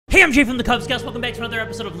Hey, I'm Jay from the Kubz. Welcome back to another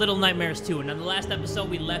episode of Little Nightmares 2. And on the last episode,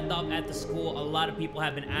 we left off at the school. A lot of people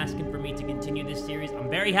have been asking for me to continue this series. I'm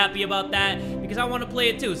very happy about that because I want to play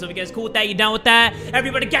it too. So if you guys cool with that, you down with that?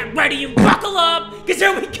 Everybody get ready and buckle up because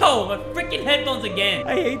here we go. My freaking headphones again.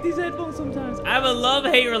 I hate these headphones sometimes. I have a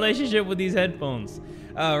love-hate relationship with these headphones.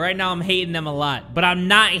 Right now, I'm hating them a lot. But I'm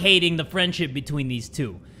not hating the friendship between these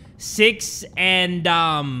two. 6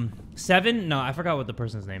 and 7? No, I forgot what the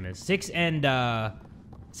person's name is. 6 and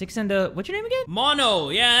what's your name again? Mono.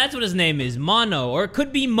 Yeah, that's what his name is. Mono. Or it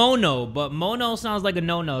could be Mono, but Mono sounds like a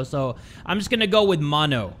no-no, so I'm just gonna go with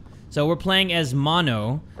Mono. So we're playing as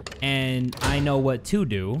Mono, and I know what to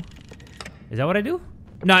do. Is that what I do?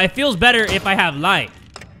 No, it feels better if I have light.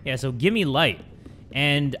 Yeah, so give me light.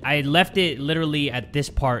 And I left it literally at this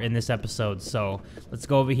part in this episode, so let's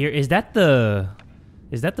go over here. Is that the,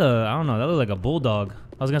 I don't know, that looks like a bulldog.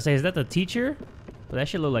 I was gonna say, is that the teacher? But that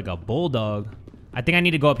should look like a bulldog. I think I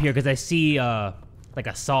need to go up here because I see, like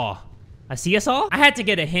a saw. I see a saw? I had to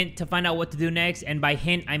get a hint to find out what to do next, and by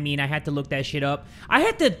hint, I mean I had to look that shit up. I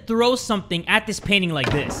had to throw something at this painting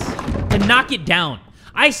like this to knock it down.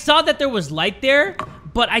 I saw that there was light there,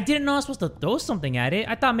 but I didn't know I was supposed to throw something at it.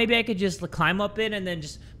 I thought maybe I could just climb up it and then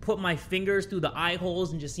just put my fingers through the eye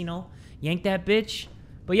holes and just, you know, yank that bitch.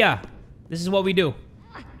 But yeah, this is what we do.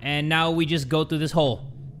 And now we just go through this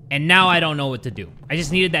hole. And now I don't know what to do. I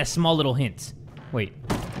just needed that small little hint. Wait.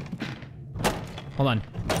 Hold on.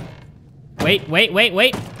 Wait.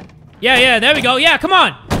 Yeah, there we go. Yeah, come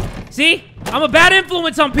on. See? I'm a bad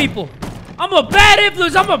influence on people. I'm a bad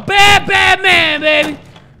influence. I'm a bad man, baby.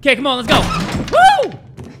 Okay, come on, let's go.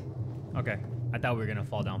 Woo! Okay, I thought we were gonna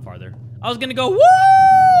fall down farther. I was gonna go,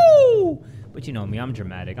 woo! But you know me, I'm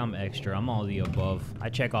dramatic. I'm extra. I'm all the above. I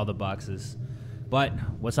check all the boxes. But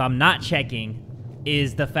what I'm not checking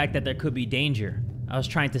is the fact that there could be danger. I was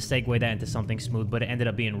trying to segue that into something smooth, but it ended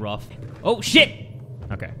up being rough. Oh, shit!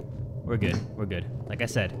 Okay. We're good. We're good. Like I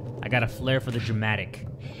said, I got a flair for the dramatic.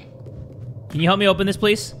 Can you help me open this,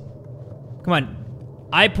 please? Come on.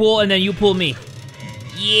 I pull, and then you pull me.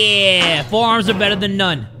 Yeah! 4 arms are better than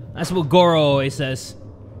none. That's what Goro always says.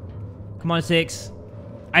 Come on, 6.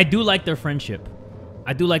 I do like their friendship.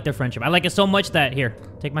 I do like their friendship. I like it so much that... Here,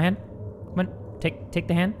 take my hand. Come on. Take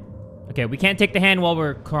the hand. Okay, we can't take the hand while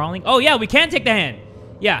we're crawling. Oh, yeah, we can take the hand.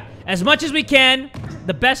 Yeah, as much as we can,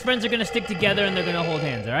 the best friends are going to stick together and they're going to hold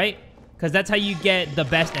hands, all right? Because that's how you get the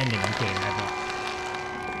best ending. Okay,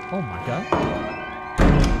 oh, my God.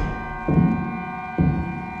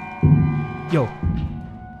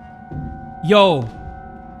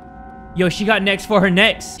 Yo, she got next for her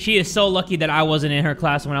next. She is so lucky that I wasn't in her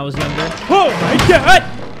class when I was younger. Oh, my God.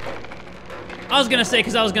 I was gonna say,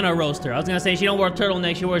 because I was gonna roast her. I was gonna say she don't wear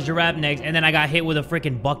turtlenecks, she wears giraffe necks, and then I got hit with a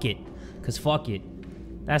freaking bucket. Because fuck it.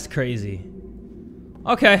 That's crazy.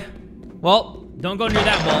 Okay. Well, don't go near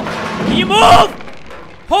that ball. Can you move?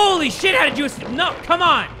 Holy shit, how did you... No, come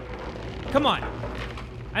on. Come on.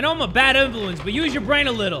 I know I'm a bad influence, but use your brain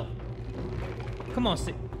a little. Come on,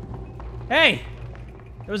 hey!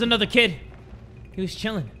 There was another kid. He was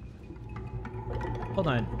chilling. Hold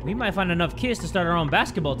on. We might find enough kids to start our own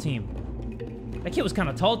basketball team. That kid was kind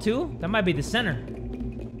of tall, too. That might be the center.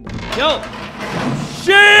 Yo!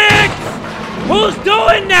 Shit! Who's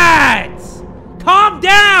doing that? Calm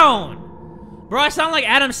down! Bro, I sound like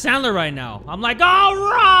Adam Sandler right now. I'm like, all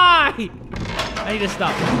right! I need to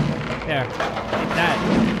stop. There. Like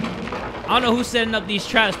that. I don't know who's setting up these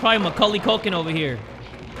traps. Probably Macaulay Culkin over here.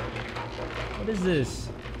 What is this?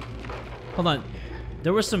 Hold on.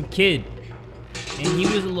 There was some kid. And he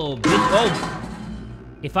was a little bitch. Oh!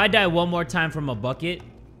 If I die one more time from a bucket,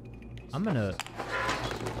 I'm gonna...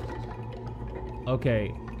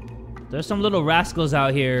 Okay. There's some little rascals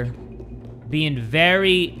out here being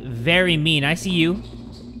very, very mean. I see you.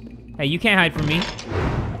 Hey, you can't hide from me.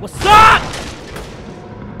 What's up?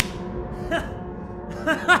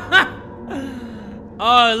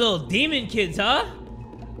 Oh, little demon kids, huh?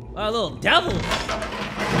 Oh, little devils.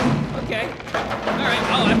 Okay. Alright.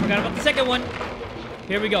 Oh, I forgot about the second one.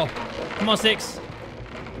 Here we go. Come on, 6.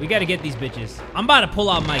 We gotta get these bitches. I'm about to pull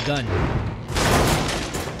out my gun.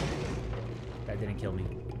 That didn't kill me.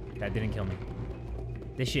 That didn't kill me.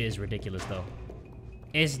 This shit is ridiculous, though.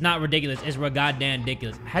 It's not ridiculous. It's goddamn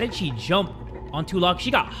ridiculous. How did she jump on 2 logs? She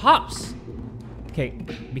got hops. Okay,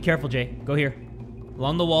 be careful, Jay. Go here.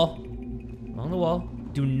 Along the wall. Along the wall.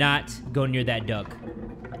 Do not go near that duck.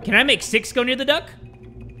 Can I make 6 go near the duck?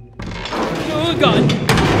 Oh, God.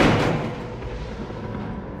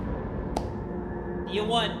 You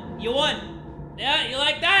won. You won. Yeah, you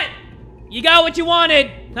like that? You got what you wanted.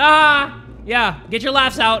 Ah, yeah. Get your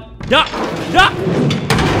laughs out. Duck. Duck.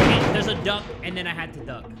 Okay, there's a duck, and then I had to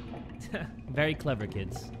duck. Very clever,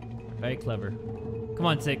 kids. Very clever. Come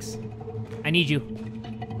on, 6. I need you.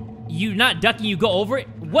 You not ducking, you go over it?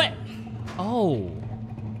 What? Oh.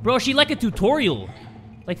 Bro, she like a tutorial.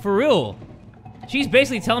 Like, for real. She's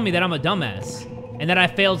basically telling me that I'm a dumbass. And that I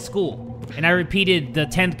failed school. And I repeated the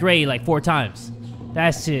 10th grade like 4 times.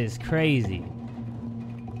 That's just crazy.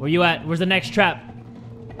 Where you at? Where's the next trap?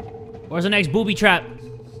 Where's the next booby trap?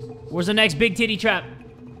 Where's the next big titty trap?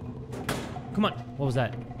 Come on. What was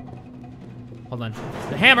that? Hold on.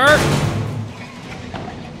 The hammer!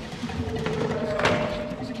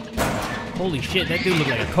 Holy shit, that dude looked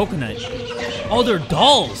like a coconut. Oh, they're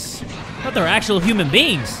dolls. I thought they're actual human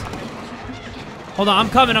beings. Hold on, I'm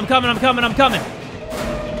coming.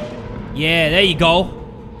 Yeah, there you go.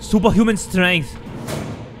 Superhuman strength.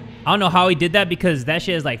 I don't know how he did that because that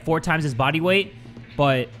shit is like 4 times his body weight,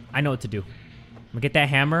 but I know what to do. I'm gonna get that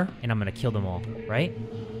hammer and I'm gonna kill them all, right?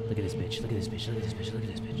 Look at this bitch, look at this bitch, look at this bitch, look at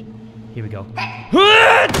this bitch. Here we go.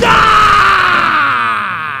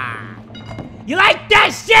 You like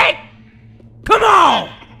that shit? Come on!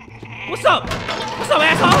 What's up? What's up,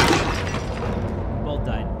 asshole? We both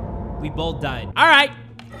died. We both died. Alright.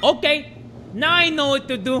 Okay. Now I know what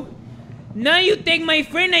to do. Now you take my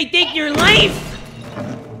friend, I take your life.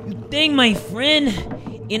 You take my friend,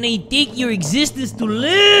 and I take your existence to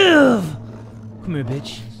live. Come here,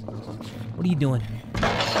 bitch. What are you doing? What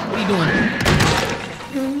are you doing?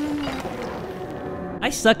 I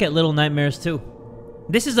suck at Little Nightmares too.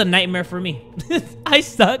 This is a nightmare for me. I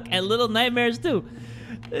suck at Little Nightmares too.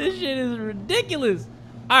 This shit is ridiculous.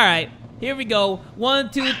 Alright, here we go. 1,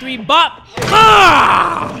 2, 3, bop!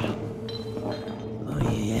 Ah! Oh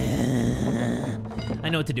yeah. I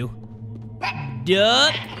know what to do.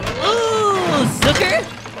 Duck. Ooh, sucker.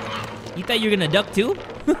 You thought you were gonna duck too?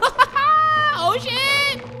 Oh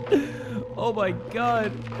shit! Oh my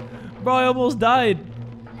god. Bro, I almost died.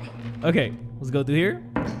 Okay, let's go through here.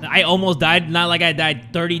 I almost died, not like I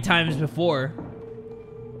died 30 times before.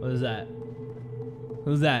 What is that?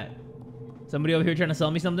 Who's that? Somebody over here trying to sell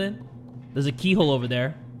me something? There's a keyhole over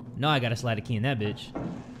there. No, I gotta slide a key in that bitch.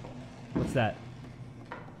 What's that?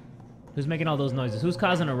 Who's making all those noises? Who's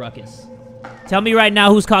causing a ruckus? Tell me right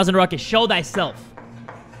now who's causing a ruckus. Show thyself.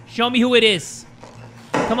 Show me who it is.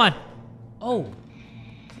 Come on. Oh.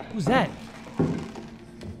 Who's that?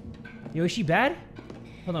 Yo, is she bad?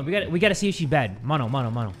 Hold on, we gotta see if she's bad. Mono.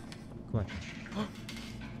 Come on.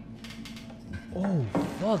 Oh,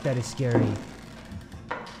 fuck, that is scary.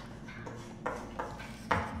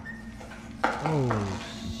 Oh,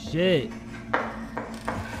 shit.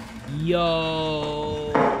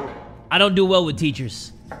 Yo. I don't do well with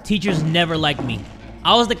teachers. Teachers never liked me.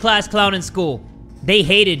 I was the class clown in school. They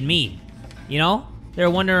hated me. You know? They're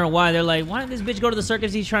wondering why. They're like, why didn't this bitch go to the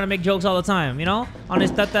circus? He's trying to make jokes all the time, you know? On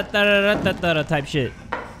his ta-ta-ta-ta-ta-ta type shit.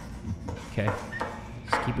 Okay.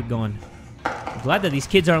 Let's keep it going. I'm glad that these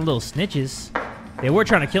kids aren't little snitches. They were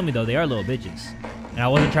trying to kill me, though. They are little bitches. And I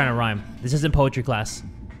wasn't trying to rhyme. This isn't poetry class.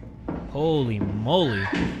 Holy moly.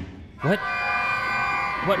 What?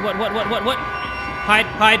 What?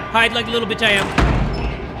 Hide like the little bitch I am.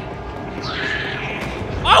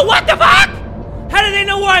 Oh, what the fuck? How did they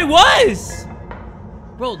know where I was?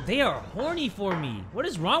 Bro, they are horny for me. What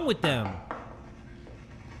is wrong with them?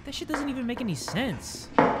 That shit doesn't even make any sense.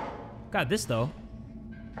 Got this, though.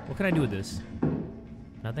 What can I do with this?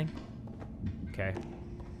 Nothing? Okay.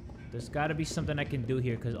 There's gotta be something I can do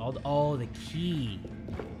here, because oh, the key.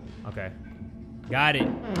 Okay. Got it.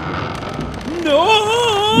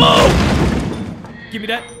 No! Give me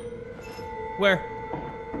that. Where?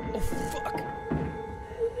 Oh, fuck.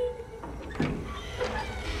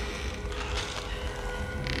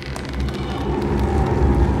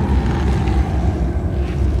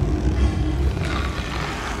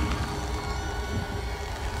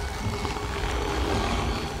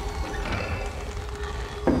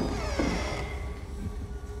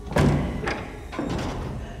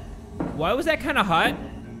 Why was that kind of hot?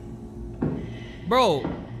 Bro,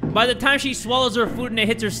 by the time she swallows her food and it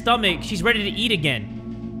hits her stomach, she's ready to eat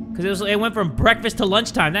again. Because it went from breakfast to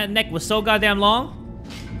lunchtime. That neck was so goddamn long.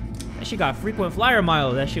 That shit got frequent flyer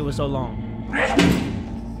miles. That shit was so long.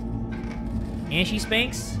 And she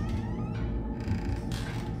spanks?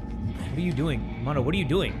 What are you doing? Mono, what are you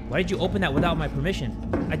doing? Why did you open that without my permission?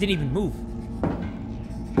 I didn't even move.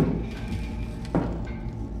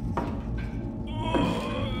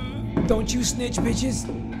 Don't you snitch, bitches.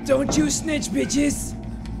 Don't you snitch, bitches.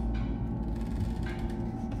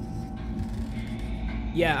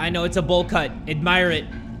 Yeah, I know, it's a bowl cut. Admire it.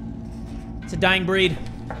 It's a dying breed.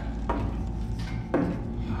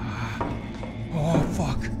 Oh,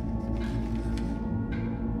 fuck.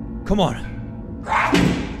 Come on.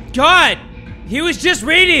 God! He was just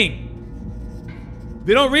reading!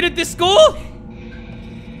 They don't read at this school?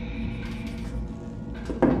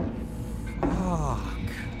 Fuck.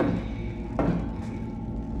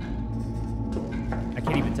 I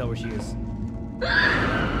can't even tell where she is.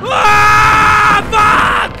 Ah!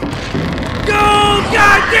 Fuck! Go!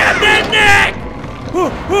 Goddamn that neck!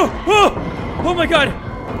 Oh my god!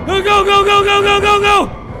 Go, go, go, go, go, go, go, go!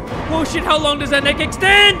 Oh shit, how long does that neck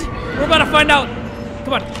extend? We're about to find out.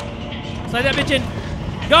 Come on. Slide that bitch in.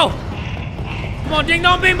 Go! Come on, ding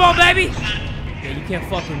dong bing bong, baby! Yeah, you can't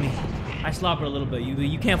fuck with me. I slobbered a little bit.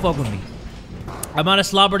 You can't fuck with me. I might have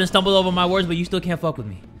slobbered and stumbled over my words, but you still can't fuck with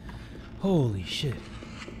me. Holy shit.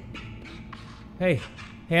 Hey.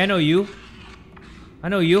 Hey, I know you. I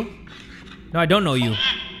know you. No, I don't know you.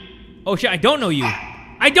 Oh shit, I don't know you.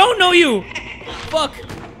 I don't know you! Fuck.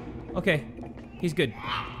 Okay. He's good.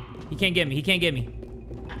 He can't get me. He can't get me.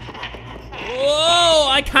 Whoa!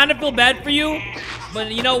 I kind of feel bad for you.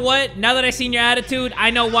 But you know what? Now that I've seen your attitude,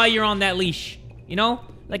 I know why you're on that leash. You know?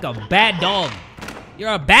 Like a bad dog.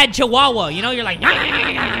 You're a bad chihuahua. You know? You're like...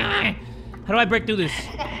 How do I break through this?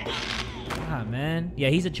 Ah, man. Yeah,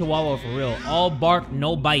 he's a chihuahua for real. All bark,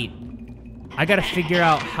 no bite. I gotta figure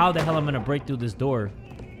out how the hell I'm gonna break through this door.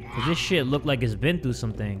 Because this shit look like it's been through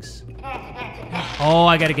some things. Oh,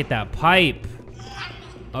 I gotta get that pipe.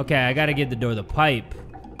 Okay, I gotta give the door the pipe.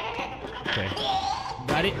 Okay.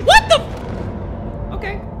 Got it. What the?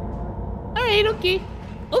 Okay. Alright, okay.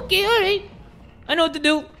 Okay, alright. I know what to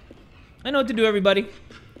do. I know what to do, everybody.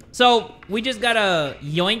 So, we just gotta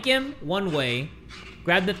yoink him one way.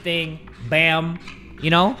 Grab the thing. Bam. You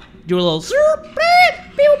know? Do a little...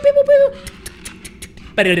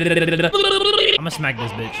 I'm gonna smack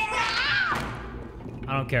this bitch.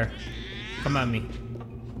 I don't care. Come at me.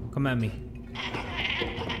 Come at me.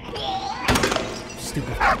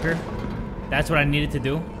 Stupid fucker. That's what I needed to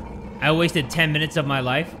do. I wasted 10 minutes of my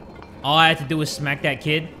life. All I had to do was smack that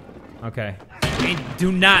kid. Okay. And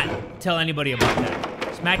do not tell anybody about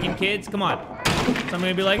that. Smacking kids? Come on. So I'm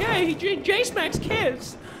gonna be like, hey, Jay smacks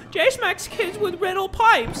kids. Jay smacks kids with rental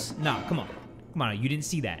pipes. No, come on. Come on, you didn't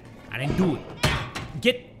see that. I didn't do it.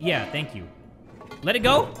 Yeah, thank you. Let it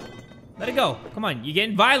go. Let it go. Come on, you're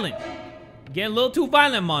getting violent. You're getting a little too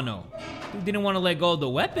violent, Mono. Dude didn't want to let go of the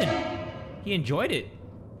weapon. He enjoyed it.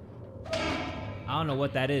 I don't know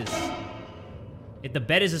what that is. If the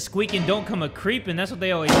bed is a squeaking, don't come a creeping. That's what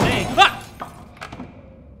they always say. Ah!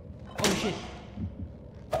 Oh, shit.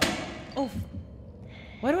 Oh.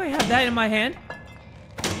 Why do I have that in my hand?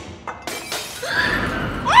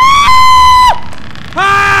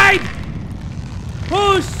 Hide!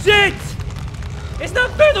 Oh, shit! It's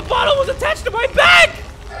not fair! The bottle was attached to my bag!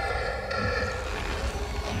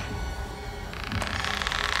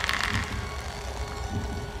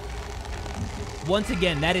 Once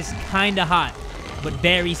again, that is kinda hot, but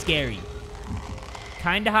very scary.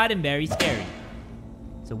 Kinda hot and very scary.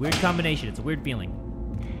 It's a weird combination. It's a weird feeling.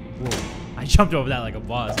 Whoa. I jumped over that like a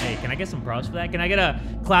boss. Hey, can I get some props for that? Can I get a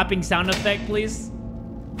clapping sound effect, please?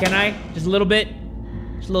 Can I? Just a little bit?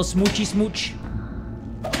 Just a little smoochy smooch.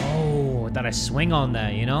 Oh, I thought I'd swing on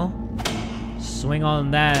that, you know? Swing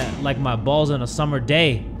on that like my balls on a summer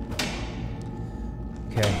day.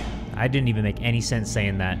 Okay, I didn't even make any sense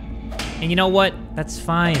saying that. And you know what? That's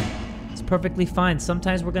fine. It's perfectly fine.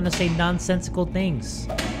 Sometimes we're gonna say nonsensical things.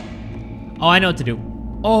 Oh, I know what to do.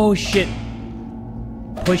 Oh, shit.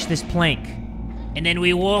 Push this plank. And then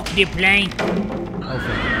we walk the plank. Oh,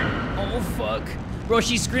 fuck. Oh, fuck. Bro,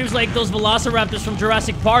 she screams like those velociraptors from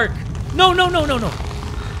Jurassic Park. No, no, no, no, no.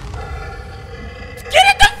 Get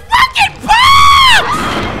in the fucking box!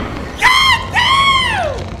 God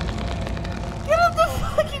damn! Get in the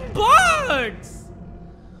fucking box!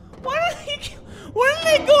 Why did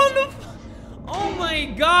they go on the... Oh my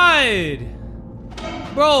god.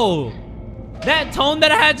 Bro, that tone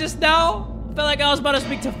that I had just now, I felt like I was about to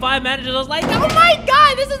speak to 5 managers. I was like, oh my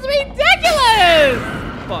god, this is ridiculous!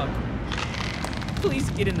 Fuck. Please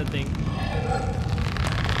get in the thing.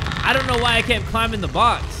 I don't know why I kept climbing the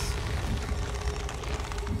box.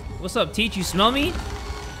 What's up, Teach? You smell me?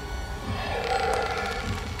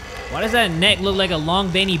 Why does that neck look like a long,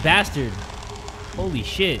 veiny bastard? Holy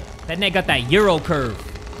shit. That neck got that Euro curve.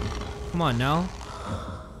 Come on now.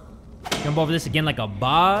 Jump over this again like a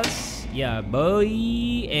boss. Yeah, boy.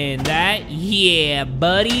 And that. Yeah,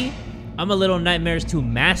 buddy. I'm a Little Nightmares 2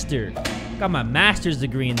 master. Got my master's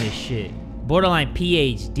degree in this shit. Borderline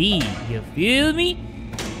PhD. You feel me?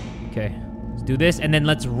 Okay. Let's do this. And then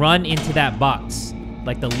let's run into that box.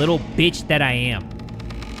 Like the little bitch that I am.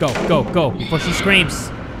 Go, go, go. Before she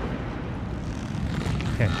screams.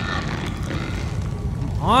 Okay.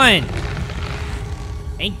 On.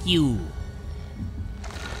 Thank you.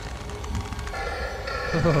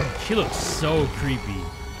 Oh, she looks so creepy.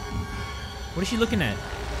 What is she looking at?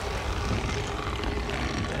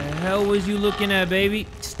 The hell was you looking at, baby?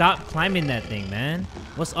 Stop climbing that thing, man.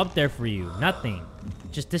 What's up there for you? Nothing.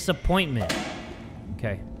 Just disappointment.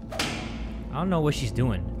 Okay. I don't know what she's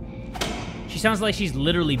doing. She sounds like she's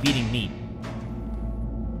literally beating meat.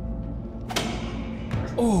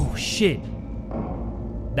 Oh, shit.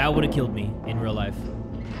 That would have killed me in real life.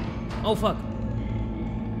 Oh, fuck.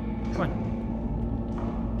 Come on.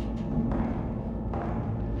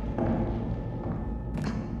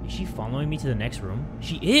 Is she following me to the next room?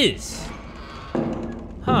 She is!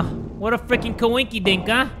 Huh. What a freaking coinky dink,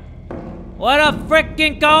 huh? What a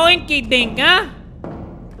freaking coinky dink, huh?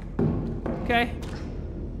 Okay.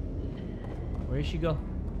 Where did she go?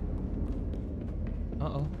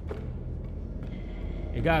 Uh-oh.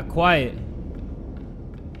 It got quiet.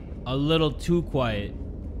 A little too quiet.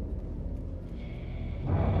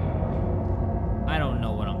 I don't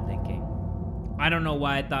know what I'm thinking. I don't know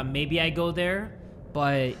why I thought maybe I go there.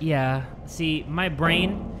 But yeah, see, my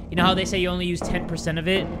brain, you know how they say you only use 10% of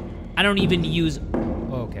it? I don't even use,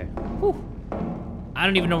 oh, okay. Whew. I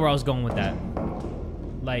don't even know where I was going with that.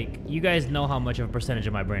 Like, you guys know how much of a percentage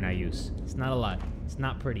of my brain I use. It's not a lot. It's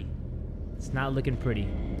not pretty. It's not looking pretty.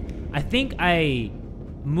 I think I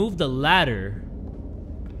moved the ladder.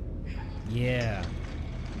 Yeah.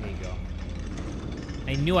 There you go.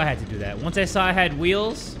 I knew I had to do that. Once I saw I had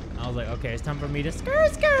wheels, I was like, okay, it's time for me to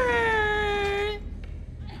skirt.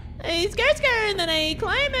 Hey, skirt, and then I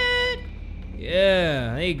climb it.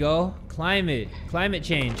 Yeah, there you go. Climb it. Climate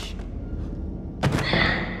change.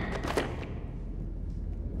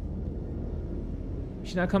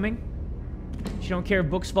 She's not coming? She don't care if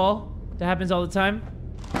books fall? That happens all the time?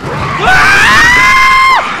 No!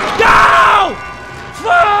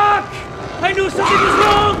 Fuck! I knew something was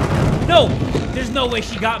wrong! No! There's no way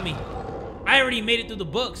she got me. I already made it through the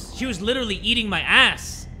books. She was literally eating my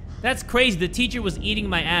ass. That's crazy. The teacher was eating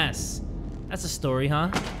my ass. That's a story,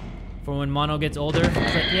 huh? For when Mono gets older. It's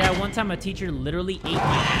like, yeah, one time a teacher literally ate my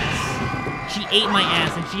ass. She ate my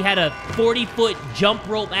ass and she had a 40-foot jump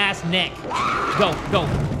rope ass neck. Go, go.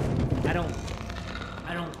 I don't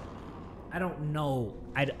know.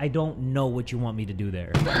 I don't know what you want me to do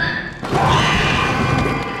there. Come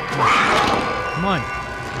on.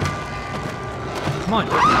 Come on.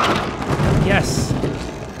 Yes.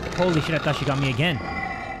 Holy shit, I thought she got me again.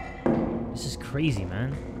 This is crazy,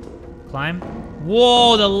 man. Climb.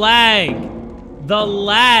 Whoa, the lag. The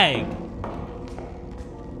lag.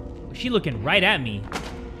 She looking right at me.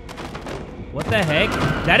 What the heck?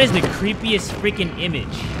 That is the creepiest freaking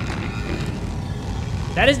image.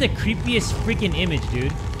 That is the creepiest freaking image,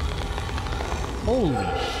 dude. Holy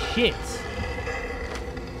shit.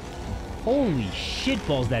 Holy shit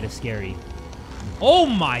balls, that is scary. Oh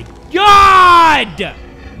my god!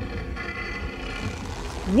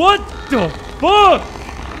 What the fuck?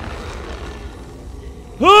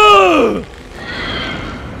 Fuck!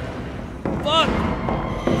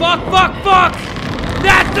 Fuck, fuck, fuck!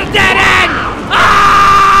 That's the dead end!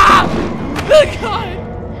 Ah! Oh god!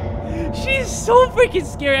 She's so freaking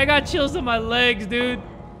scary. I got chills on my legs, dude.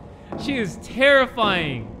 She is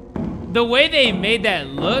terrifying. The way they made that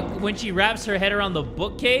look when she wraps her head around the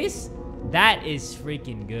bookcase, that is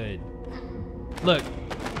freaking good. Look,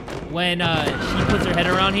 when she puts her head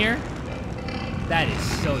around here, that is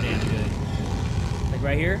so damn good. Like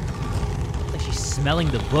right here, like she's smelling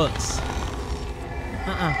the books.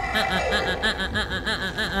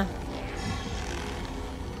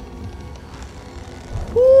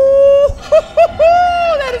 Ooh,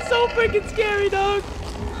 that is so freaking scary, dog.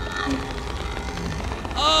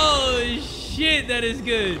 Oh shit, that is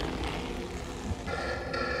good.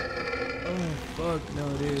 Oh fuck no,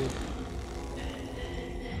 dude.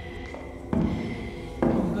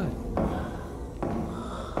 Oh god.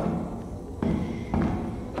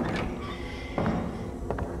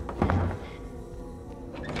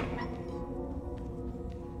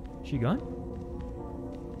 She gone?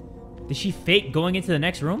 Did she fake going into the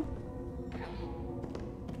next room?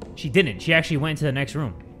 She didn't. She actually went into the next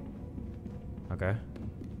room. Okay.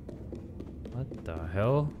 What the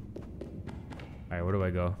hell? Alright, where do I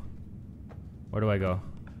go? Where do I go?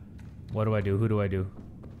 What do I do? Who do I do?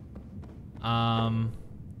 You want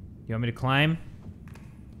me to climb?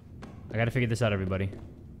 I gotta figure this out, everybody.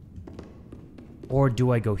 Or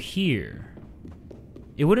do I go here?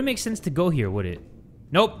 It wouldn't make sense to go here, would it?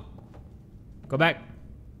 Nope. Go back.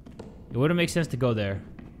 It wouldn't make sense to go there.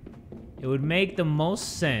 It would make the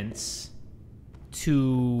most sense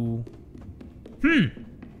to...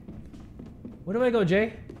 What Where do I go,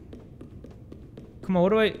 Jay? Come on,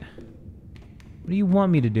 what do you want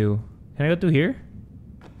me to do? Can I go through here?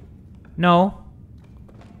 No.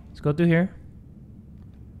 Let's go through here.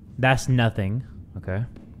 That's nothing. Okay.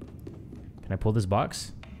 Can I pull this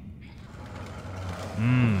box?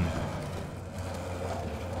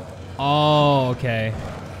 Oh, okay.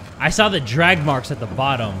 I saw the drag marks at the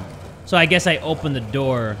bottom. So I guess I opened the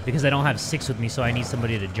door because I don't have 6 with me, so I need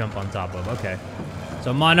somebody to jump on top of. Okay.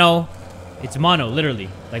 So mono. It's mono, literally.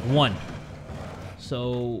 Like 1.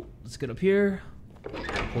 So let's get up here.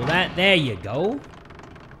 Pull that. There you go.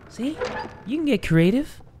 See? You can get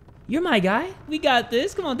creative. You're my guy. We got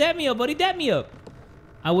this. Come on, dap me up, buddy. Dap me up.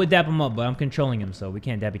 I would dap him up, but I'm controlling him, so we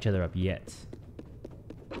can't dap each other up yet.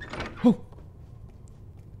 Oh.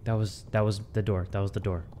 That was the door. That was the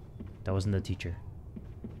door. That wasn't the teacher.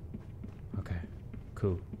 Okay.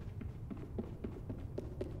 Cool.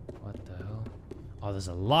 What the hell? Oh, there's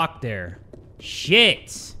a lock there.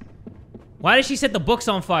 Shit. Why did she set the books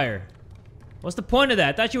on fire? What's the point of that?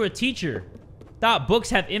 I thought you were a teacher. Thought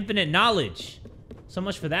books have infinite knowledge. So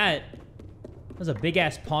much for that. There's a big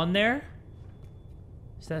ass pawn there.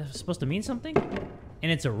 Is that supposed to mean something?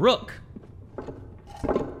 And it's a rook.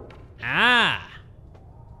 Ah.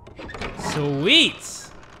 Sweet.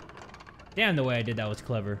 Damn, the way I did that was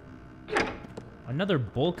clever. Another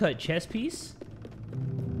bowl cut chess piece?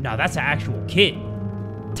 No, that's an actual kit.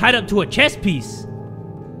 Tied up to a chess piece.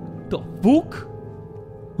 The fuck?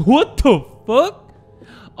 What the fuck?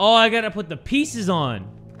 Oh, I gotta put the pieces on.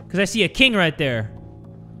 Because I see a king right there.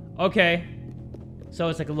 Okay. So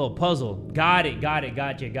it's like a little puzzle. Got it,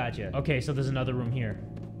 gotcha. Okay, so there's another room here.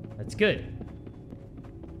 That's good.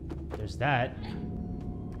 There's that.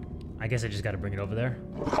 I guess I just gotta bring it over there.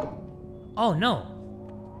 Oh, no.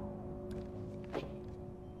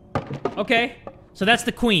 Okay, so that's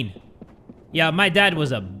the queen. Yeah, my dad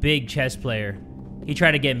was a big chess player. He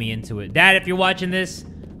tried to get me into it. Dad, if you're watching this,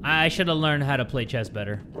 I should have learned how to play chess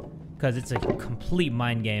better. Because it's a complete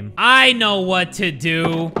mind game. I know what to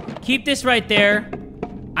do. Keep this right there.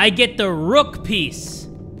 I get the rook piece.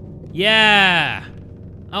 Yeah.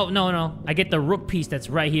 Oh, no. I get the rook piece that's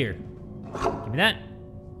right here. Give me that.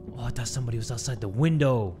 Oh, I thought somebody was outside the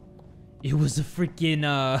window. It was a freaking,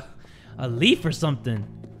 a leaf or something.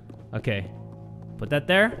 Okay. Put that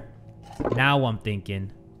there. Now I'm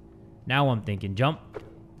thinking. Jump.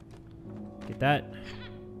 Get that.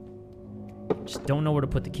 Just don't know where to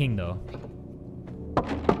put the king, though.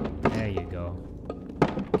 There you go.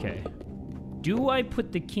 Okay. Do I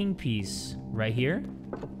put the king piece right here?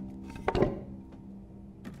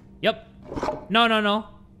 Yep. No.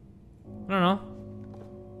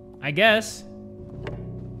 I guess.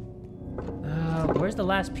 Where's the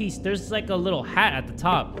last piece? There's like a little hat at the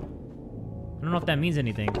top. I don't know if that means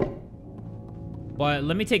anything. But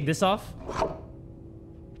let me take this off.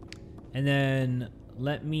 And then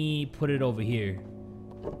let me put it over here.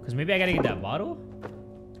 Because maybe I gotta get that bottle?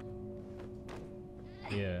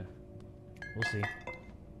 Yeah. We'll see.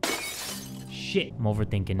 Shit. I'm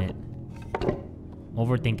overthinking it.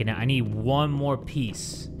 I need one more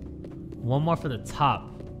piece. One more for the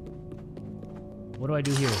top. What do I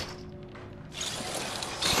do here?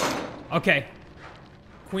 Okay.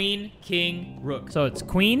 Queen, king, rook. So it's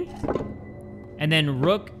queen. And then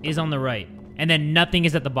rook is on the right. And then nothing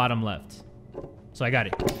is at the bottom left. So I got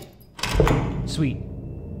it. Sweet.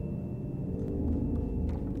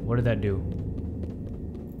 What did that do?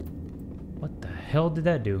 What the hell did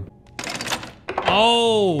that do?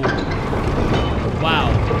 Oh! Wow.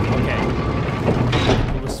 Okay.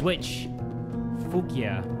 Pull the switch. Fuck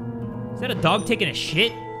yeah. Is that a dog taking a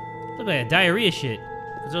shit? Looks like a diarrhea shit.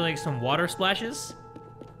 Is there like some water splashes?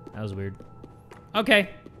 That was weird. Okay.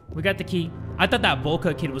 We got the key. I thought that bowl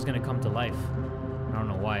cut kid was gonna come to life. I don't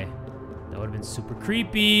know why. That would have been super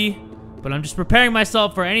creepy. But I'm just preparing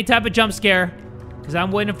myself for any type of jump scare. Because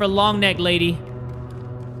I'm waiting for long neck, lady.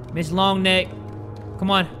 Miss Long Neck.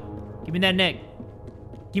 Come on. Give me that neck.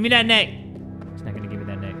 Give me that neck. She's not gonna give me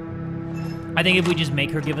that neck. I think if we just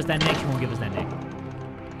make her give us that neck, she won't give us that neck.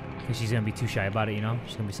 Because she's gonna be too shy about it, you know?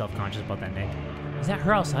 She's gonna be self-conscious about that neck. Is that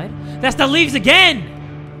her outside? That's the leaves again!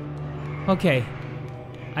 Okay.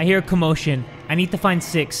 I hear a commotion. I need to find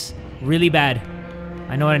 6. Really bad.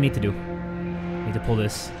 I know what I need to do. I need to pull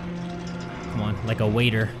this. Come on, like a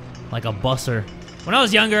waiter. Like a busser. When I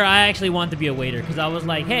was younger, I actually wanted to be a waiter because I was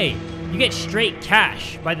like, hey, you get straight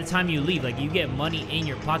cash by the time you leave. Like, you get money in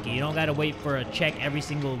your pocket. You don't got to wait for a check every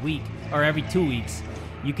single week or every 2 weeks.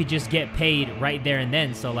 You could just get paid right there and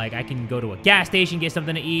then. So, like, I can go to a gas station, get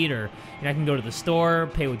something to eat, or I can go to the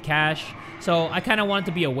store, pay with cash. So, I kind of wanted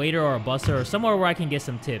to be a waiter or a busser or somewhere where I can get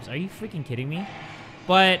some tips. Are you freaking kidding me?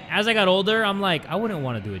 But as I got older, I'm like, I wouldn't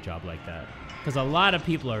want to do a job like that. Because a lot of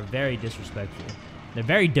people are very disrespectful. They're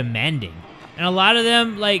very demanding. And a lot of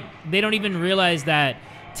them, like, they don't even realize that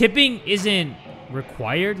tipping isn't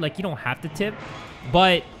required. Like, you don't have to tip.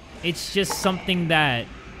 But it's just something that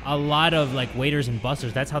a lot of, like, waiters and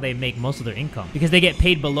bussers, that's how they make most of their income. Because they get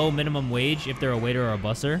paid below minimum wage if they're a waiter or a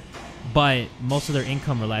busser. But most of their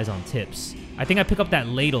income relies on tips. I think I pick up that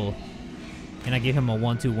ladle. And I gave him a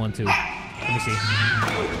 1-2, 1-2. Let me see.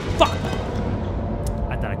 Fuck!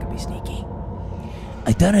 I thought I could be sneaky.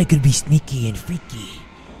 I thought I could be sneaky and freaky.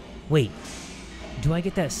 Wait, do I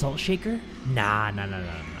get that salt shaker? Nah.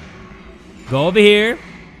 Go over here,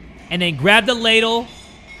 and then grab the ladle,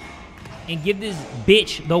 and give this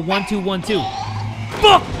bitch the 1-2, 1-2.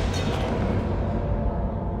 Fuck!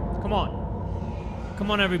 Come on. Come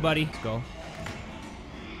on, everybody. Let's go.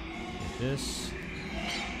 Get this.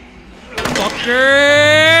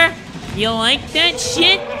 Fucker! You like that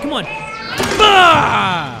shit? Come on.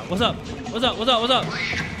 Bah! What's up? What's up?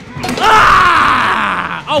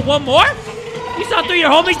 Ah! Oh, one more? You saw 3 of your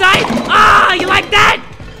homies die? Ah, you like that?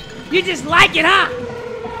 You just like it, huh?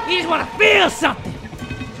 You just want to feel something.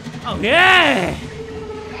 Oh, yeah.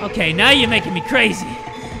 Okay, now you're making me crazy.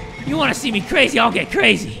 You want to see me crazy? I'll get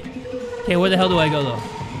crazy. Okay, where the hell do I go, though?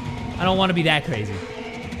 I don't want to be that crazy.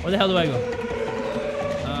 Where the hell do I go?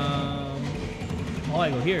 Oh, I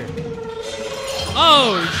go here.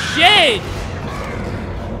 Oh, shit!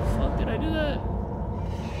 Fuck, did I do that?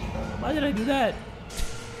 Why did I do that?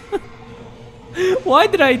 Why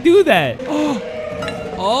did I do that?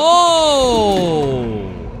 Oh!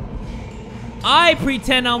 I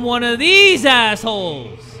pretend I'm one of these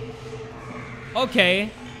assholes. Okay.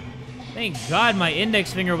 Thank God my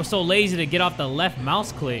index finger was so lazy to get off the left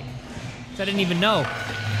mouse click. I didn't even know.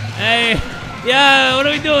 Hey. Yeah, what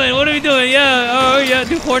are we doing? Yeah, oh yeah,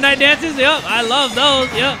 do Fortnite dances? Yep, I love those.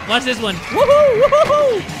 Yep, watch this one. Woohoo,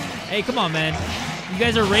 woohoo! Hey, come on, man. You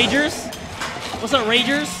guys are ragers? What's up,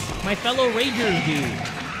 ragers? My fellow ragers, dude.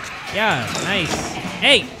 Yeah, nice.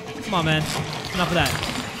 Hey, come on, man. Enough of that.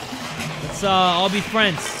 Let's all be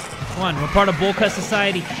friends. Come on, we're part of Bowl Cut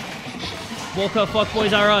Society. Bowl Cut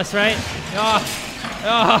fuckboys are us, right?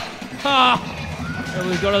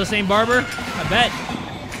 We go to the same barber? I bet.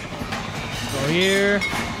 Go here,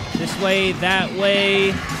 this way, that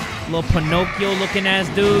way. Little Pinocchio looking ass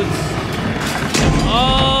dudes.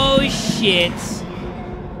 Oh shit.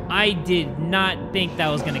 I did not think that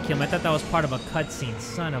was gonna kill him. I thought that was part of a cutscene.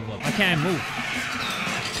 Son of a... I can't move.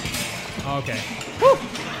 Oh, okay. Whew.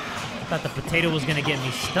 I thought the potato was gonna get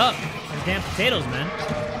me stuck. Those damn potatoes, man.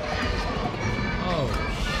 Oh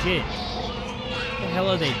shit. What the hell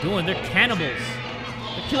are they doing? They're cannibals.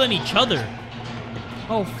 They're killing each other.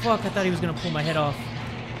 Oh, fuck. I thought he was going to pull my head off.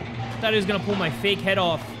 I thought he was going to pull my fake head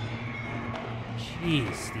off.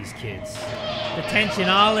 Jeez, these kids. Detention,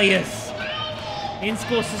 all of yous.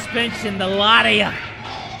 In-school suspension, the lot of ya.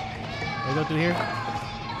 Can I go through here?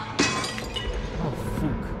 Oh,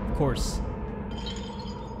 fuck. Of course.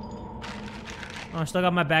 Oh, I still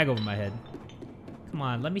got my bag over my head. Come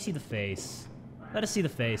on, let me see the face. Let us see the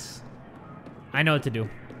face. I know what to do.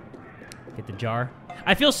 Get the jar.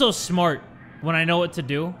 I feel so smart when I know what to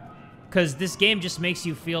do, because this game just makes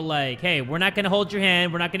you feel like, hey, we're not going to hold your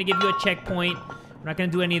hand. We're not going to give you a checkpoint. We're not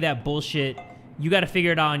going to do any of that bullshit. You got to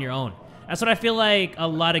figure it out on your own. That's what I feel like a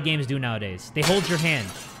lot of games do nowadays. They hold your hand.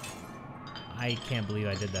 I can't believe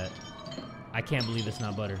I did that. I can't believe it's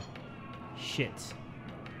not butter. Shit.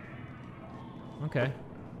 Okay.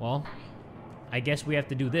 Well, I guess we have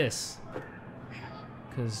to do this.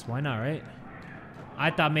 Because why not, right?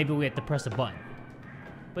 I thought maybe we had to press a button.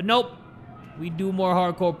 But nope. We do more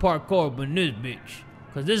hardcore parkour than this bitch.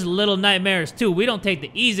 Because this is Little Nightmares 2. We don't take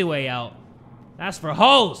the easy way out. That's for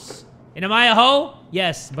hoes. And am I a hoe?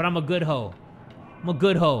 Yes, but I'm a good hoe. I'm a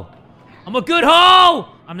good hoe. I'm a good hoe!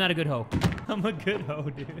 I'm not a good hoe. I'm a good hoe,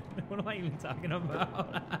 dude. What am I even talking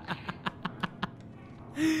about?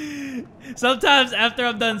 Sometimes after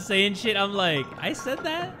I'm done saying shit, I'm like, I said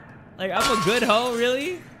that? Like, I'm a good hoe,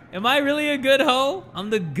 really? Am I really a good hoe? I'm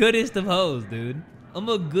the goodest of hoes, dude. I'm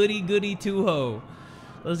a goody two hoe.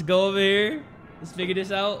 Let's go over here. Let's figure this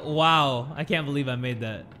out. Wow, I can't believe I made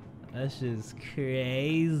that. That shit's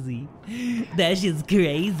crazy. That shit's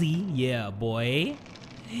crazy. Yeah, boy.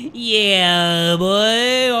 Yeah,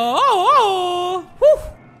 boy. Oh. Whew.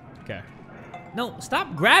 Okay. No,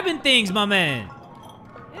 stop grabbing things, my man.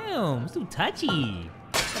 Ew, it's too touchy.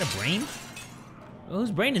 Is that a brain? Oh,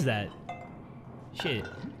 whose brain is that? Shit.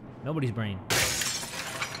 Nobody's brain.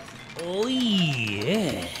 Oh,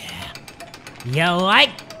 yeah. You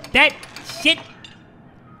like that shit?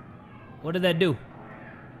 What did that do?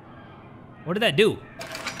 What did that do?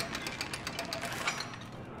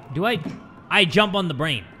 Do I jump on the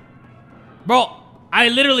brain. Bro, I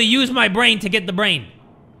literally use my brain to get the brain.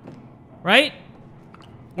 Right?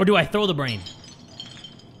 Or do I throw the brain?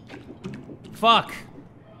 Fuck.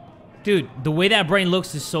 Dude, the way that brain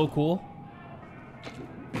looks is so cool.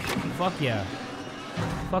 Fuck yeah.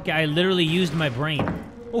 Fuck yeah, I literally used my brain.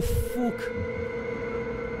 Oh, fuck.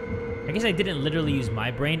 I guess I didn't literally use my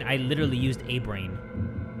brain. I literally used a brain.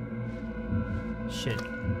 Shit.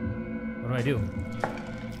 What do I do?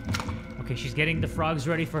 Okay, she's getting the frogs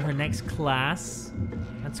ready for her next class.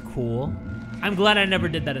 That's cool. I'm glad I never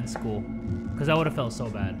did that in school, because I would have felt so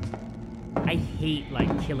bad. I hate, like,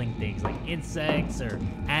 killing things, like insects or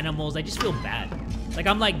animals. I just feel bad. Like,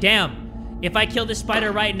 I'm like, damn, if I kill this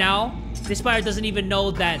spider right now, this spider doesn't even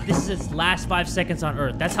know that this is its last 5 seconds on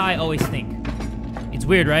Earth. That's how I always think. It's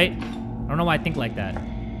weird, right? I don't know why I think like that.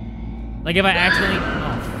 Like, if I accidentally...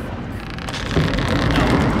 Oh, fuck.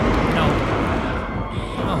 No.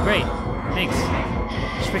 Oh, great. Thanks.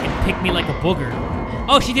 She freaking picked me like a booger.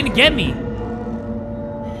 Oh, she didn't get me.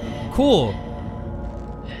 Cool.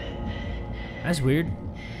 That's weird.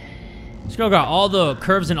 This girl got all the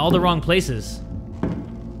curves in all the wrong places.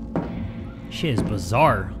 Shit is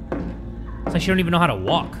bizarre. It's like she don't even know how to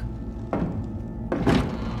walk.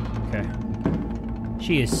 Okay.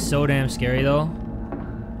 She is so damn scary, though.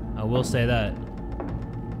 I will say that.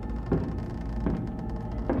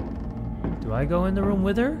 Do I go in the room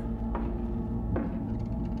with her?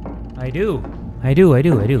 I do. I do.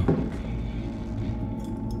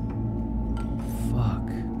 Fuck.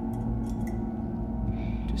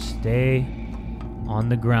 Just stay on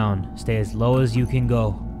the ground. Stay as low as you can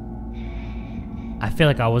go. I feel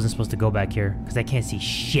like I wasn't supposed to go back here because I can't see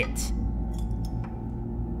shit.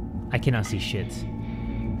 I cannot see shit.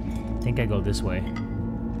 I think I go this way.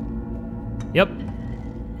 Yep.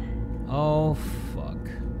 Oh, fuck.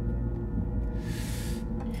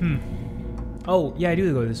 Oh, yeah, I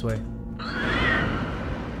do go this way.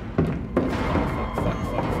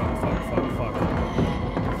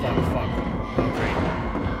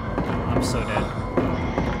 I'm so dead.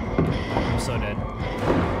 I'm so dead.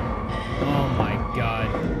 Oh my god.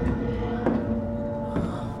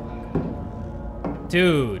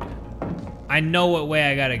 Dude. I know what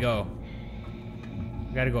way I gotta go.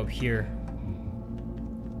 I gotta go up here.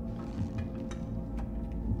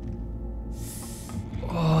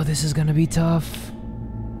 Oh, this is gonna be tough.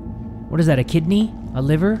 What is that, a kidney? A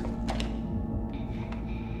liver?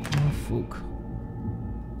 Oh, fuck.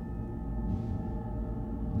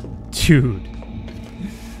 Dude.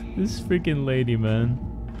 This freaking lady, man.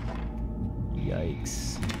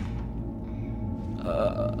 Yikes.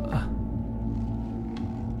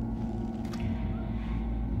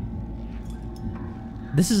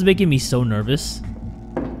 This is making me so nervous.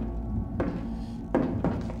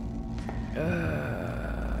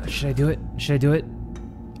 Should I do it? Should I do it?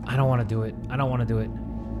 I don't want to do it. I don't want to do it.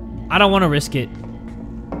 I don't want to risk it.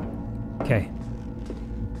 Okay.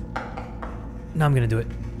 Now I'm gonna do it.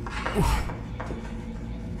 Oof.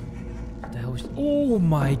 What the hell was... Oh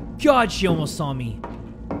my god, she almost saw me.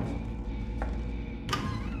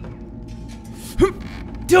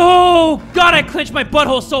 Oh god, I clenched my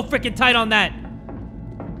butthole so freaking tight on that.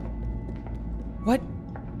 What?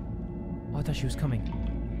 Oh, I thought she was coming.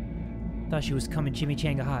 I thought she was coming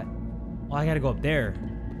chimichanga hot. Oh, I gotta go up there.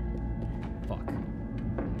 Fuck.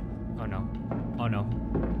 Oh no. Oh no.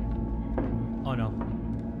 Oh no.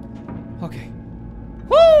 Okay.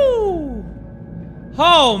 Woo!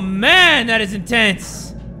 Oh man, that is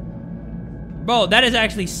intense. Bro, that is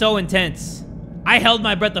actually so intense. I held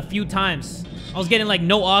my breath a few times. I was getting like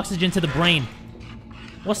no oxygen to the brain.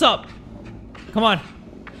 What's up? Come on.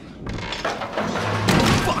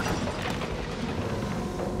 Fuck.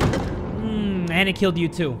 And it killed you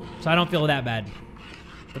too, so I don't feel that bad.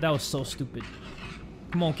 But that was so stupid.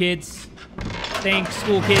 Come on, kids. Stay in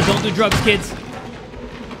school, kids. Don't do drugs, kids.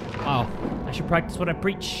 Oh, I should practice what I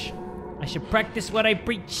preach. I should practice what I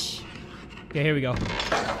preach. Okay, here we go.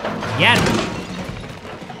 Yeah.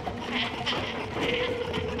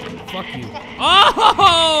 Fuck you.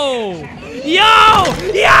 Oh! Yo!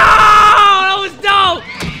 Yo! That was dope!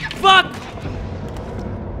 Fuck!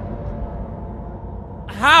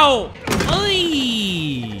 How?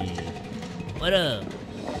 Oy! What up?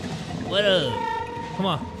 What up? Come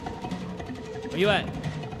on. Where you at?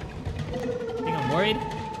 Think I'm worried?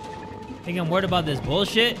 Think I'm worried about this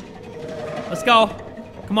bullshit? Let's go.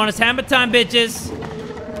 Come on, it's hammer time, bitches.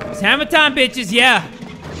 It's hammer time, bitches, yeah.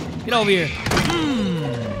 Get over here.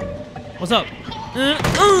 What's up?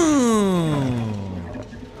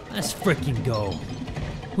 Let's freaking go.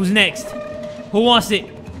 Who's next? Who wants it?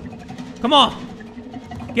 Come on.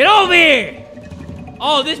 Get over here.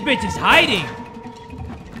 Oh, this bitch is hiding.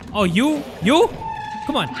 Oh, you? You?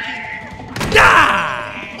 Come on.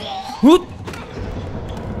 Ah! Whoop.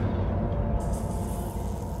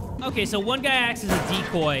 Okay, so one guy acts as a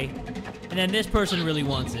decoy, and then this person really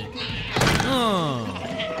wants it. I'm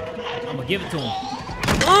gonna give it to him.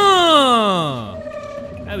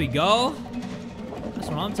 There we go. That's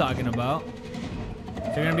what I'm talking about.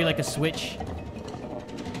 Is there gonna be like a switch?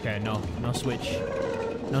 Okay, no switch.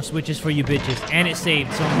 No switches for you bitches. And it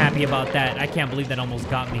saved, so I'm happy about that. I can't believe that almost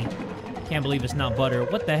got me. Can't believe it's not butter.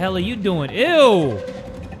 What the hell are you doing? Ew!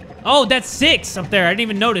 Oh, that's 6 up there. I didn't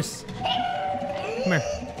even notice. Come here.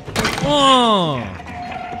 Oh!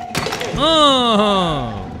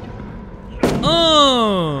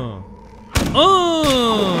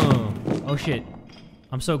 Oh, shit.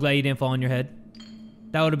 I'm so glad you didn't fall on your head.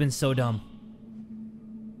 That would have been so dumb.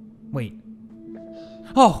 Wait.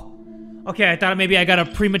 Oh! Okay, I thought maybe I got a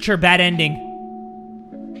premature bad ending.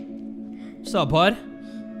 What's up, bud?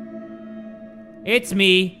 It's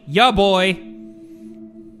me, ya boy.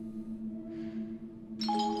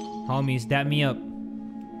 Homies, dap me up.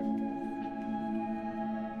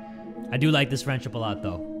 I do like this friendship a lot,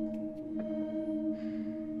 though.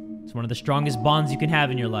 It's one of the strongest bonds you can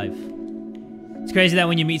have in your life. It's crazy that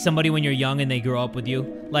when you meet somebody when you're young and they grow up with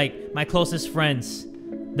you. Like, my closest friends,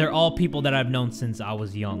 they're all people that I've known since I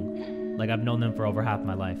was young. Like, I've known them for over half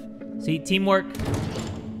my life. See, teamwork.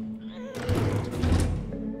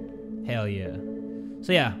 Hell yeah.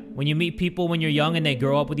 So yeah, when you meet people when you're young and they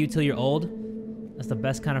grow up with you till you're old, that's the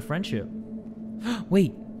best kind of friendship.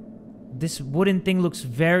 Wait, this wooden thing looks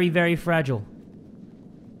very, very fragile.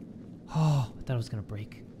 Oh, I thought it was gonna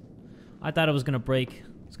break. I thought it was gonna break. I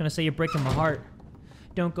was gonna say you're breaking my heart.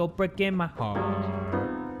 Don't go breaking my heart.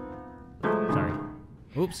 Sorry.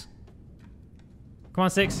 Oops. Come on,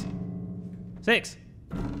 6. 6.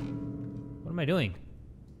 What am I doing?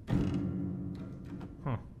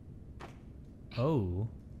 Huh. Oh.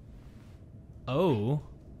 Oh.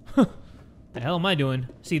 The hell am I doing?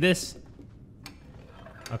 See this?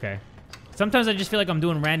 Okay. Sometimes I just feel like I'm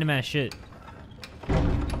doing random ass shit.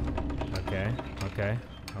 Okay. Okay.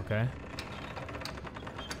 Okay.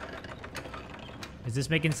 Is this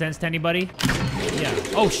making sense to anybody? Yeah.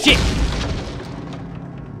 Oh shit!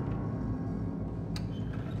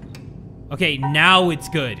 Okay, now it's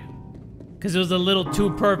good. Because it was a little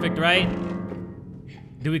too perfect, right?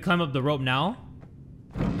 Do we climb up the rope now?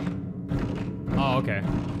 Oh, okay.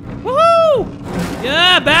 Woohoo!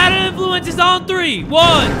 Yeah, bad influence is on 3.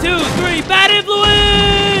 1, 2, 3, bad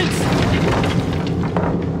influence!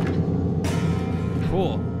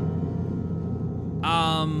 Cool.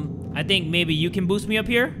 I think maybe you can boost me up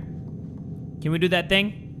here? Can we do that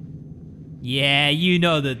thing? Yeah, you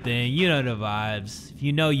know the thing. You know the vibes. If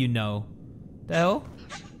you know, you know. The hell?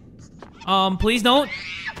 Please don't.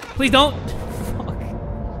 Please don't. Fuck.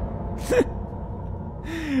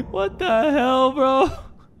 What the hell, bro?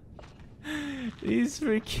 These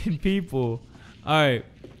freaking people. Alright.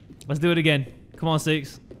 Let's do it again. Come on,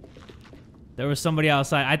 6. There was somebody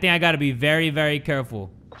outside. I think I gotta be very, very careful.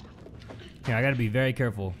 Yeah, I gotta be very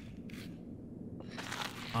careful.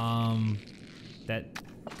 That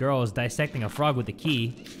girl is dissecting a frog with a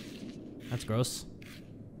key. That's gross.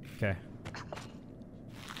 Okay.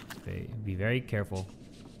 Be very careful.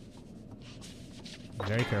 Be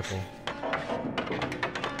very careful.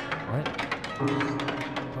 What?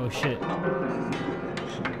 Oh shit.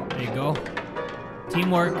 There you go.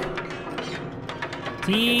 Teamwork.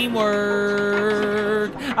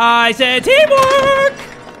 Teamwork! I said teamwork!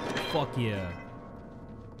 Fuck yeah.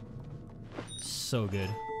 So good.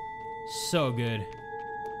 So good.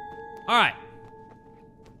 Alright.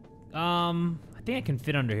 I think I can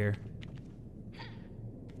fit under here.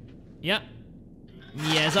 Yep.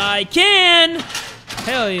 Yes, I can!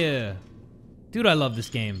 Hell yeah. Dude, I love this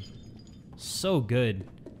game. So good.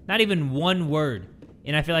 Not even one word.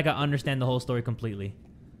 And I feel like I understand the whole story completely.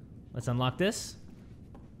 Let's unlock this.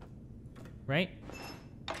 Right?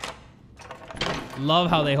 Love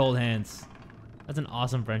how they hold hands. That's an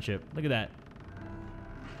awesome friendship. Look at that.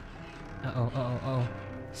 Uh-oh, uh-oh, uh-oh.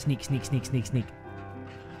 Sneak, sneak, sneak, sneak, sneak.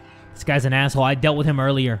 This guy's an asshole. I dealt with him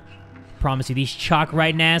earlier. Promise you, these chalk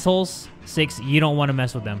riding assholes. 6, you don't want to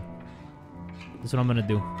mess with them. That's what I'm gonna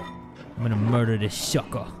do. I'm gonna murder this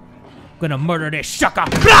sucker. I'm gonna murder this sucker.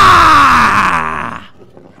 Blah!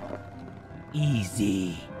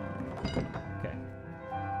 Easy. Okay.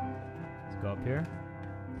 Let's go up here.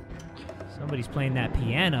 Somebody's playing that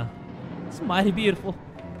piano. It's mighty beautiful.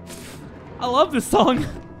 I love this song.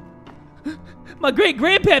 My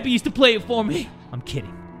great-grandpappy used to play it for me. I'm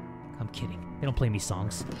kidding. I'm kidding. They don't play me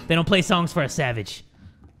songs. They don't play songs for a savage.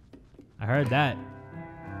 I heard that.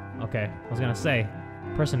 Okay, I was gonna say,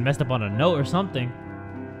 person messed up on a note or something.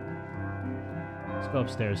 Let's go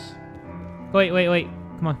upstairs. Wait.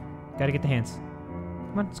 Come on. Gotta get the hands.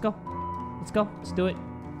 Come on, let's go. Let's go. Let's do it.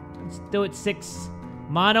 Let's do it. 6.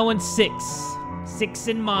 Mono and 6. 6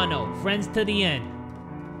 in mono. Friends to the end.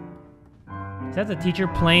 Is that the teacher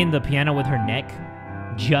playing the piano with her neck?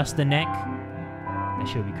 Just the neck? That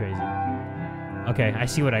should be crazy. Okay, I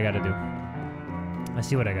see what I gotta do.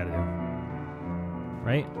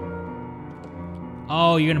 Right?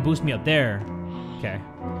 Oh, you're gonna boost me up there. Okay.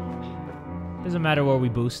 Doesn't matter where we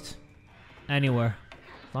boost. Anywhere.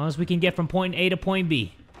 As long as we can get from point A to point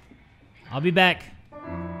B. I'll be back.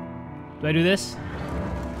 Do I do this?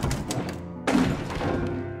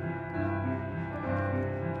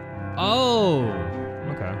 Oh.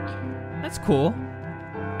 Okay. That's cool.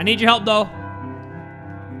 I need your help, though.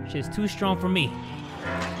 Shit's too strong for me.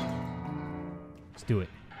 Let's do it.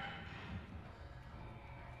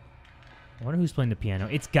 I wonder who's playing the piano.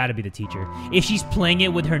 It's gotta be the teacher. If she's playing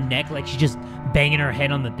it with her neck, like she's just banging her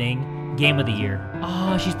head on the thing, game of the year.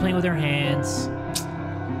 Oh, she's playing with her hands.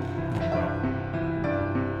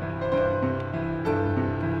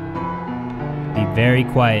 Be very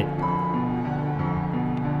quiet.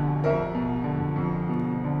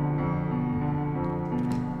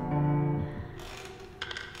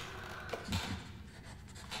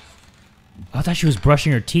 I thought she was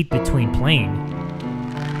brushing her teeth between playing.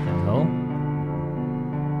 Hello?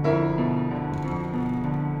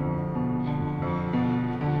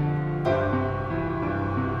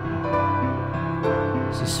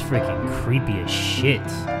 This is freaking creepy as shit.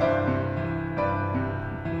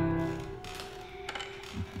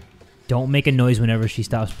 Don't make a noise whenever she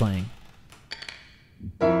stops playing.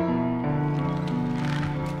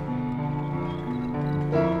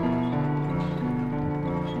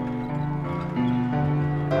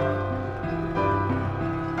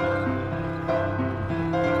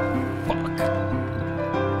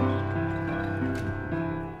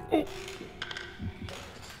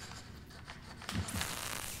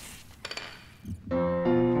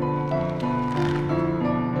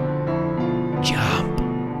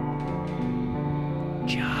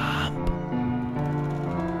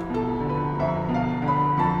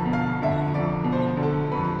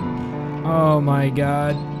 Oh my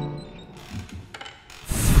god.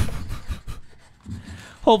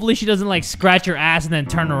 Hopefully she doesn't like scratch her ass and then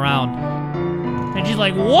turn around. And she's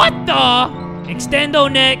like, what the?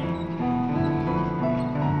 Extendo neck.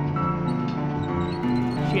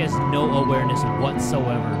 She has no awareness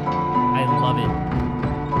whatsoever. I love it.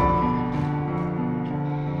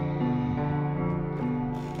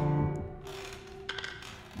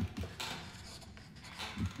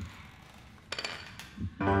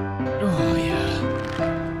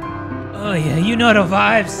 Oh yeah, you know the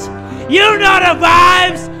vibes. You know the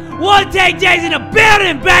vibes! One take J's in the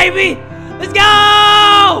building, baby! Let's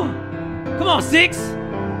go! Come on, 6.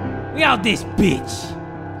 We out this bitch.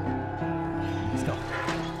 Let's go.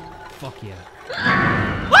 Fuck yeah.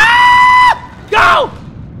 Ah! Go!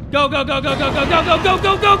 Go, go, go, go, go, go, go, go, go,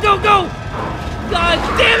 go, go, go, go! God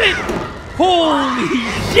damn it! Holy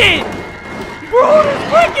shit! Bro, this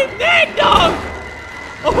freaking neck, dog!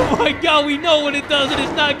 Oh my god, we know what it does and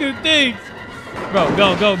it's not good things. Bro,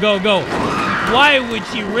 go, go, go, go. Why would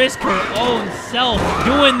she risk her own self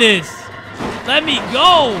doing this? Let me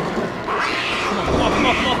go. Come on, come on, come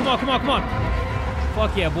on, come on, come on, come on, come on.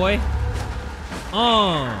 Fuck yeah, boy.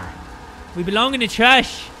 We belong in the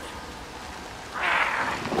trash.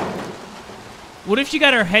 What if she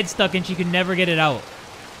got her head stuck and she could never get it out?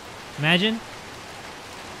 Imagine.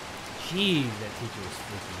 Jeez, that teacher was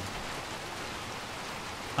freaky.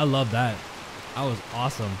 I love that. That was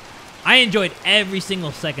awesome. I enjoyed every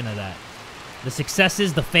single second of that. The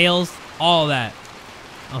successes, the fails, all that.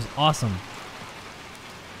 That was awesome.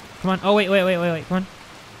 Come on. Oh, wait. Come on.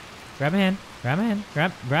 Grab my hand. Grab my hand.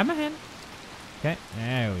 Grab my hand. Okay.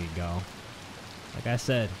 There we go. Like I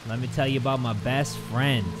said, let me tell you about my best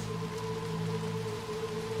friend.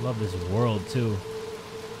 Love this world, too.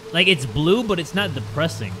 Like, it's blue, but it's not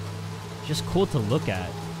depressing. It's just cool to look at.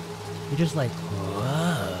 You're just like,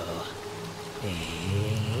 whoa.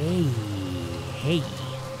 Hey.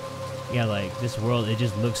 Yeah, like, this world, it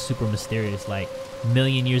just looks super mysterious. Like,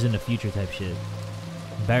 million years in the future type shit.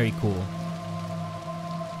 Very cool.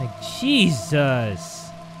 Like, Jesus.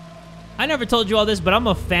 I never told you all this, but I'm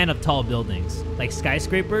a fan of tall buildings. Like,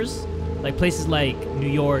 skyscrapers. Like, places like New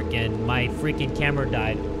York, and my freaking camera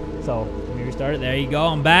died. So, let me restart it. There you go.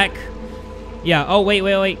 I'm back. Yeah. Oh, wait.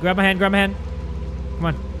 Grab my hand. Come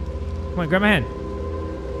on, grab my hand.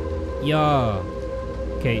 Yo.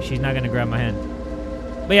 Okay, she's not gonna grab my hand.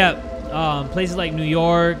 But yeah, places like New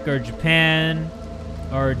York or Japan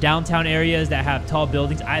or downtown areas that have tall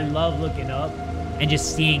buildings, I love looking up and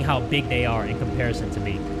just seeing how big they are in comparison to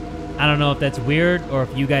me. I don't know if that's weird or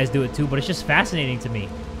if you guys do it too, but it's just fascinating to me.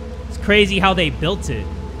 It's crazy how they built it.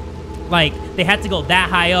 Like, they had to go that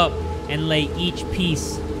high up and lay each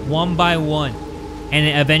piece one by one, and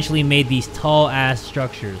it eventually made these tall-ass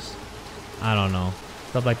structures. I don't know.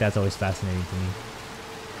 Stuff like that's always fascinating to me.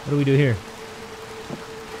 What do we do here?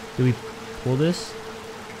 Do we pull this?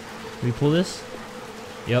 Do we pull this?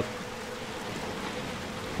 Yep.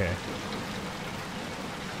 Okay.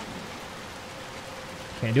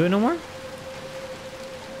 Can't do it no more?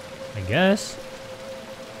 I guess.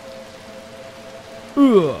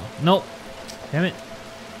 Ugh. Nope. Damn it.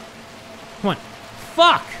 Come on.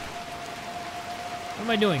 Fuck! What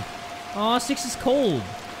am I doing? Aw, 6 is cold.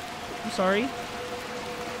 I'm sorry.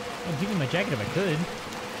 I'd give me my jacket if I could.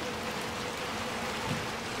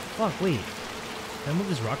 Fuck, wait. Can I move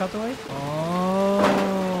this rock out the way? Oh.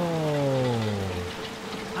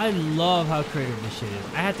 I love how creative this shit is.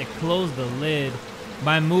 I had to close the lid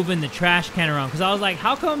by moving the trash can around because I was like,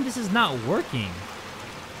 how come this is not working?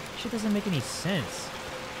 Shit doesn't make any sense.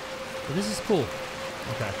 But this is cool.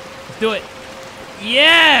 Okay, let's do it.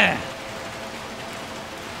 Yeah!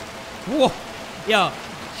 Whoa. Yo,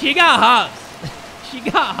 she got hops. She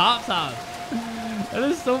got hops. That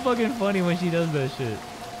is so fucking funny when she does that shit.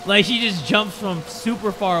 Like, she just jumps from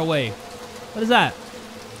super far away. What is that?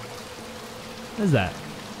 What is that?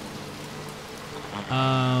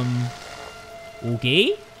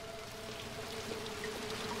 Okay.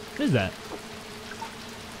 What is that?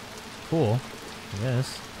 Cool, I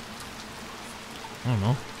guess. I don't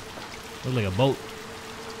know. Looks like a boat.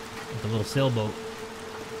 Like a little sailboat.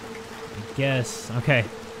 I guess. Okay.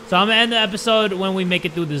 So I'm gonna end the episode when we make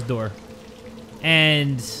it through this door.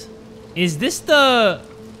 And is this the...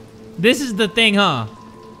 This is the thing, huh?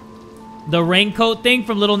 The raincoat thing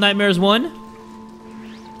from Little Nightmares 1?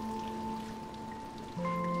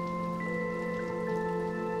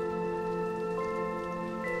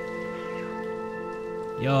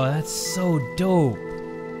 Yo, that's so dope.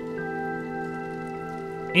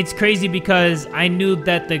 It's crazy because I knew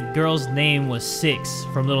that the girl's name was 6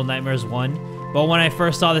 from Little Nightmares 1. But when I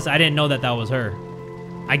first saw this, I didn't know that that was her.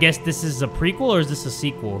 I guess this is a prequel or is this a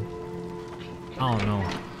sequel? I don't know.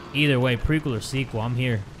 Either way, prequel or sequel, I'm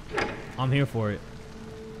here. I'm here for it.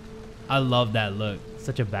 I love that look.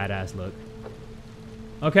 Such a badass look.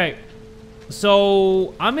 Okay.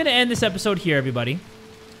 So, I'm going to end this episode here, everybody.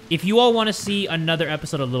 If you all want to see another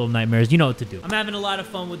episode of Little Nightmares, you know what to do. I'm having a lot of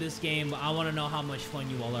fun with this game, but I want to know how much fun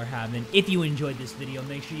you all are having. If you enjoyed this video,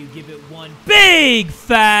 make sure you give it one big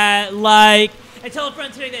fat like. And tell a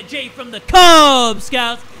friend today that Jay from the Kubz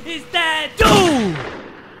Scouts is that dude!